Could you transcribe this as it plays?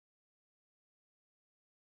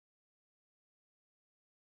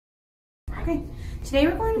Okay, today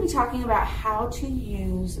we're going to be talking about how to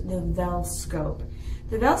use the Velscope.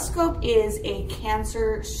 The Velscope is a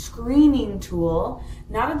cancer screening tool,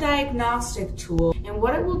 not a diagnostic tool. And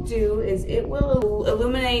what it will do is it will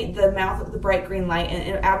illuminate the mouth with the bright green light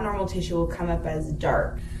and abnormal tissue will come up as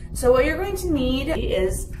dark. So what you're going to need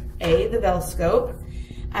is the Velscope,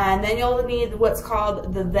 and then you'll need what's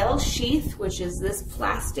called the Vel sheath, which is this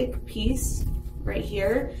plastic piece right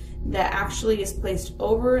here that actually is placed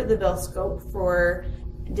over the Velscope for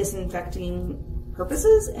disinfecting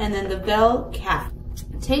purposes, and then the Vel cap.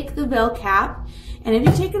 Take the Vel cap, and if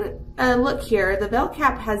you take a look here, the Vel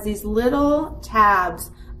cap has these little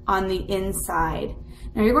tabs on the inside.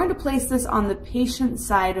 Now you're going to place this on the patient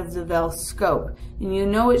side of the Velscope, and you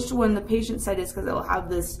know which one the patient side is because it will have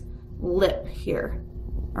this lip here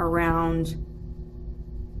around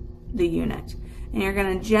the unit. And you're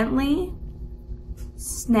going to gently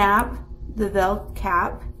snap the Vel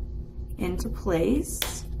cap into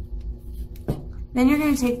place. Then you're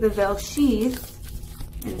going to take the Vel sheath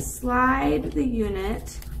and slide the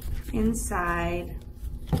unit inside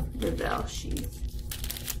the Vel sheath.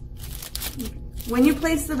 When you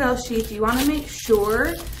place the Vel sheath, you want to make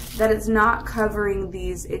sure that it's not covering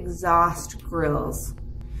these exhaust grills.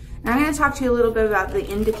 Now I'm going to talk to you a little bit about the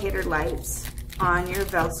indicator lights on your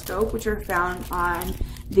Velscope, which are found on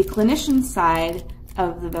the clinician side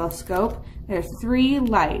of the Velscope. There are 3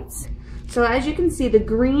 lights. So as you can see, the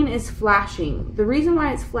green is flashing. The reason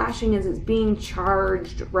why it's flashing is it's being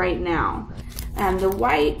charged right now. And the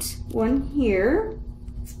white one here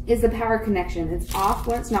is the power connection. It's off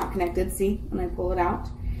when it's not connected, see, when I pull it out,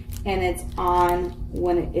 and it's on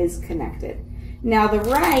when it is connected. Now the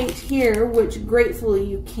right here, which gratefully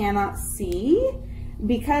you cannot see,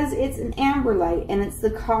 because it's an amber light and it's the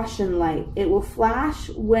caution light, it will flash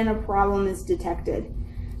when a problem is detected.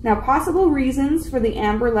 Now, possible reasons for the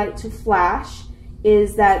amber light to flash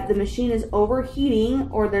is that the machine is overheating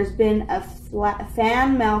or there's been a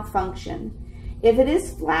fan malfunction. If it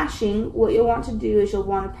is flashing, what you'll want to do is you'll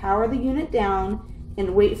want to power the unit down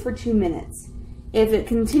and wait for 2 minutes. If it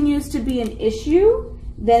continues to be an issue,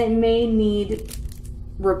 then it may need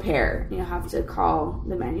repair. You'll have to call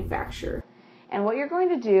the manufacturer. And what you're going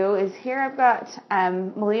to do is, here I've got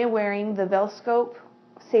Malia wearing the Velscope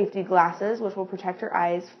safety glasses, which will protect her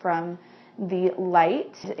eyes from the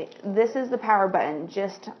light. This is the power button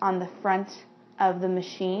just on the front of the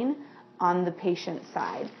machine on the patient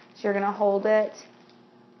side. So you're going to hold it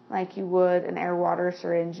like you would an air water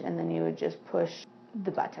syringe, and then you would just push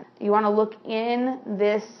the button. You want to look in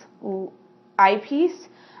this eyepiece.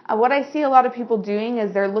 What I see a lot of people doing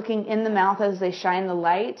is they're looking in the mouth as they shine the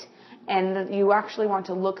light, and you actually want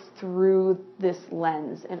to look through this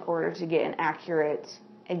lens in order to get an accurate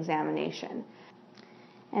examination.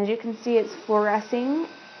 As you can see, it's fluorescing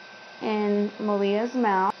in Malia's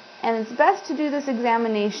mouth, and it's best to do this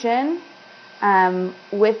examination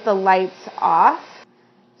with the lights off.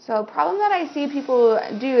 So a problem that I see people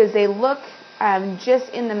do is they look just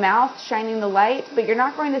in the mouth shining the light, but you're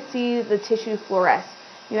not going to see the tissue fluoresce.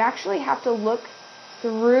 You actually have to look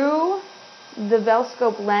through the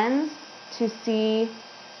Velscope lens to see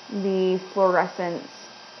the fluorescence.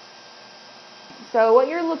 So what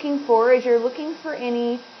you're looking for is you're looking for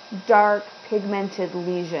any dark pigmented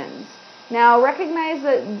lesions. Now recognize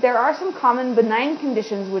that there are some common benign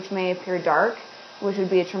conditions which may appear dark, which would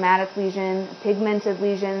be a traumatic lesion, pigmented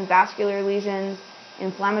lesions, vascular lesions,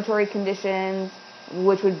 inflammatory conditions,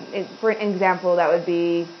 which would, for example, that would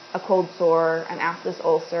be a cold sore, an aphthous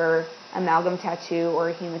ulcer, amalgam tattoo, or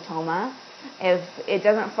a hematoma. If it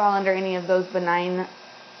doesn't fall under any of those benign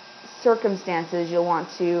circumstances, you'll want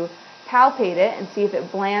to palpate it and see if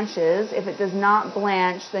it blanches. If it does not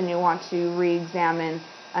blanch, then you want to re-examine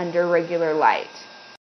under regular light.